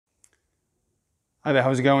Hi there,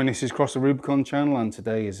 how's it going? This is Cross the Rubicon channel and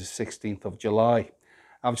today is the 16th of July.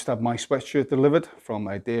 I've just had my sweatshirt delivered from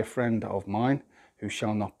a dear friend of mine who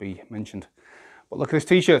shall not be mentioned. But look at this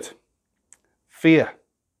t-shirt. Fear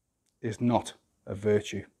is not a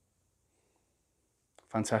virtue.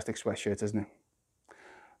 Fantastic sweatshirt, isn't it?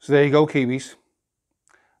 So there you go, Kiwis.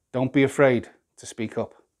 Don't be afraid to speak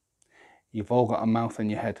up. You've all got a mouth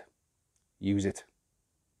in your head. Use it.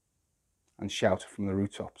 And shout from the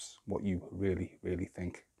rooftops what you really, really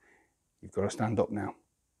think. You've got to stand up now.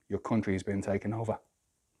 Your country has been taken over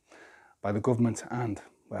by the government and,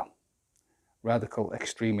 well, radical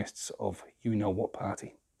extremists of you-know-what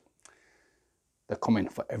party. They're coming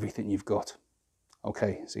for everything you've got.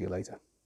 Okay, see you later.